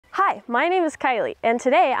Hi, my name is Kylie, and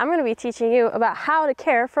today I'm going to be teaching you about how to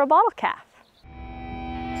care for a bottle calf.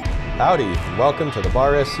 Howdy, and welcome to the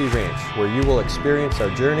Bar SC Ranch, where you will experience our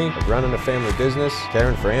journey of running a family business,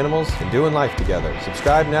 caring for animals, and doing life together.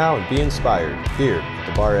 Subscribe now and be inspired here at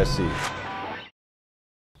the Bar SC.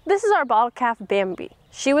 This is our bottle calf, Bambi.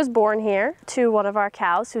 She was born here to one of our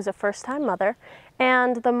cows who's a first-time mother,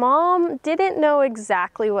 and the mom didn't know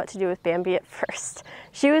exactly what to do with Bambi at first.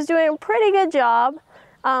 She was doing a pretty good job,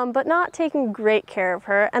 but not taking great care of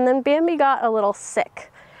her, and then Bambi got a little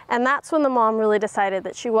sick. And that's when the mom really decided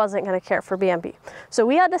that she wasn't going to care for Bambi. So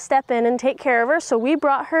we had to step in and take care of her, so we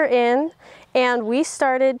brought her in and we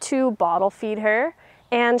started to bottle feed her,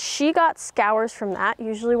 and she got scours from that.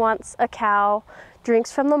 Usually once a cow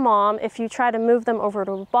drinks from the mom, if you try to move them over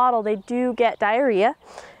to a bottle, they do get diarrhea.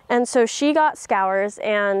 And so she got scours,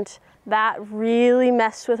 and that really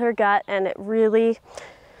messed with her gut, and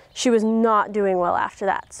she was not doing well after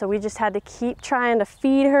that. So we just had to keep trying to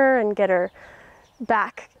feed her and get her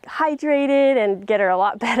back hydrated and get her a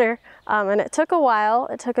lot better. And it took a while.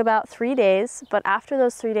 It took about 3 days, but after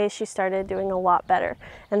those 3 days, she started doing a lot better.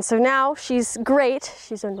 And so now she's great.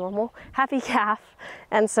 She's a normal, happy calf.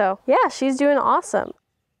 And so, yeah, she's doing awesome.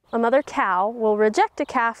 A mother cow will reject a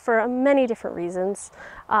calf for many different reasons.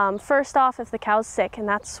 First off, if the cow's sick, and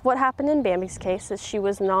that's what happened in Bambi's case, is she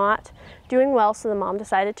was not doing well, so the mom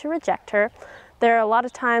decided to reject her. There are a lot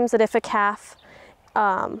of times that if a calf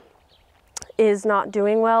is not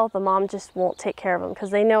doing well, the mom just won't take care of them because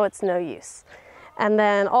they know it's no use. And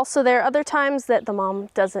then also there are other times that the mom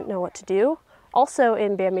doesn't know what to do. Also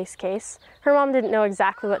in Bambi's case, her mom didn't know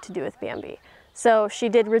exactly what to do with Bambi. So she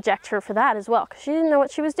did reject her for that as well, because she didn't know what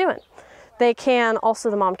she was doing.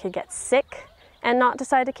 The mom could get sick and not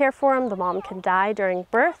decide to care for him. The mom can die during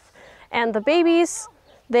birth. And the babies,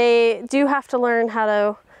 they do have to learn how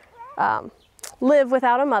to live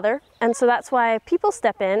without a mother. And so that's why people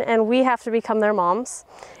step in, and we have to become their moms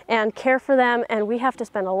and care for them. And we have to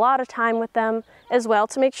spend a lot of time with them as well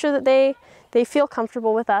to make sure that they feel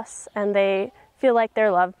comfortable with us and they feel like they're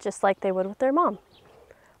loved just like they would with their mom.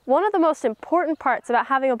 One of the most important parts about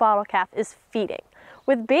having a bottle calf is feeding.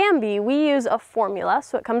 With Bambi, we use a formula,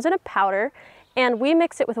 so it comes in a powder, and we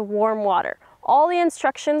mix it with warm water. All the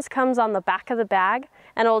instructions comes on the back of the bag,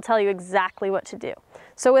 and it will tell you exactly what to do.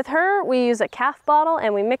 So with her, we use a calf bottle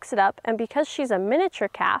and we mix it up, and because she's a miniature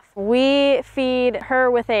calf, we feed her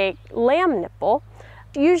with a lamb nipple.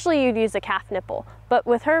 Usually you'd use a calf nipple, but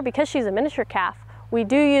with her, because she's a miniature calf, we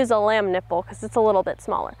do use a lamb nipple because it's a little bit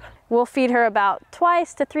smaller. We'll feed her about 2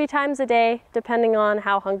 to 3 times a day, depending on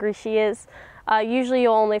how hungry she is. Usually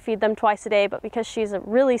you'll only feed them twice a day, but because she's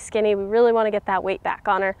really skinny, we really want to get that weight back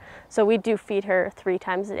on her. So we do feed her 3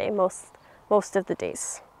 times a day most of the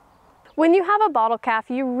days. When you have a bottle calf,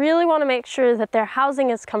 you really want to make sure that their housing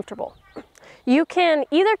is comfortable. You can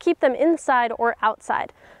either keep them inside or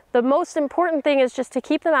outside. The most important thing is just to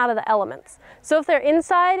keep them out of the elements. So if they're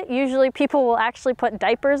inside, usually people will actually put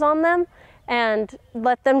diapers on them and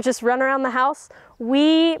let them just run around the house.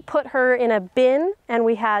 We put her in a bin, and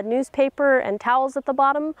we had newspaper and towels at the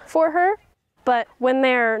bottom for her. But when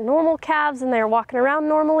they're normal calves and they're walking around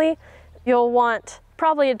normally, you'll want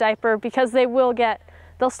probably a diaper, because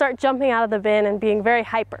they'll start jumping out of the bin and being very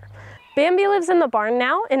hyper. Bambi lives in the barn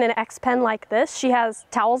now in an X-pen like this. She has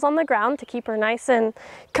towels on the ground to keep her nice and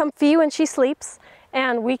comfy when she sleeps,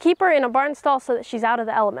 and we keep her in a barn stall so that she's out of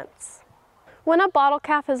the elements. When a bottle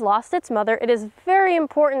calf has lost its mother, it is very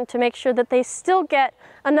important to make sure that they still get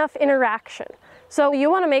enough interaction. So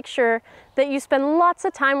you want to make sure that you spend lots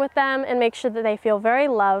of time with them and make sure that they feel very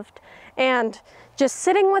loved, and just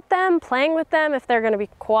sitting with them, playing with them if they're going to be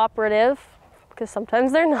cooperative, because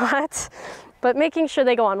sometimes they're not, but making sure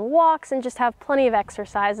they go on walks and just have plenty of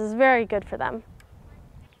exercise is very good for them.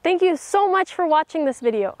 Thank you so much for watching this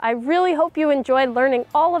video. I really hope you enjoyed learning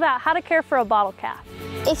all about how to care for a bottle calf.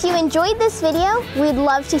 If you enjoyed this video, we'd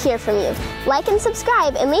love to hear from you. Like and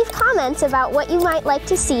subscribe, and leave comments about what you might like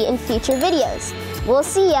to see in future videos. We'll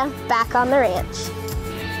see ya back on the ranch.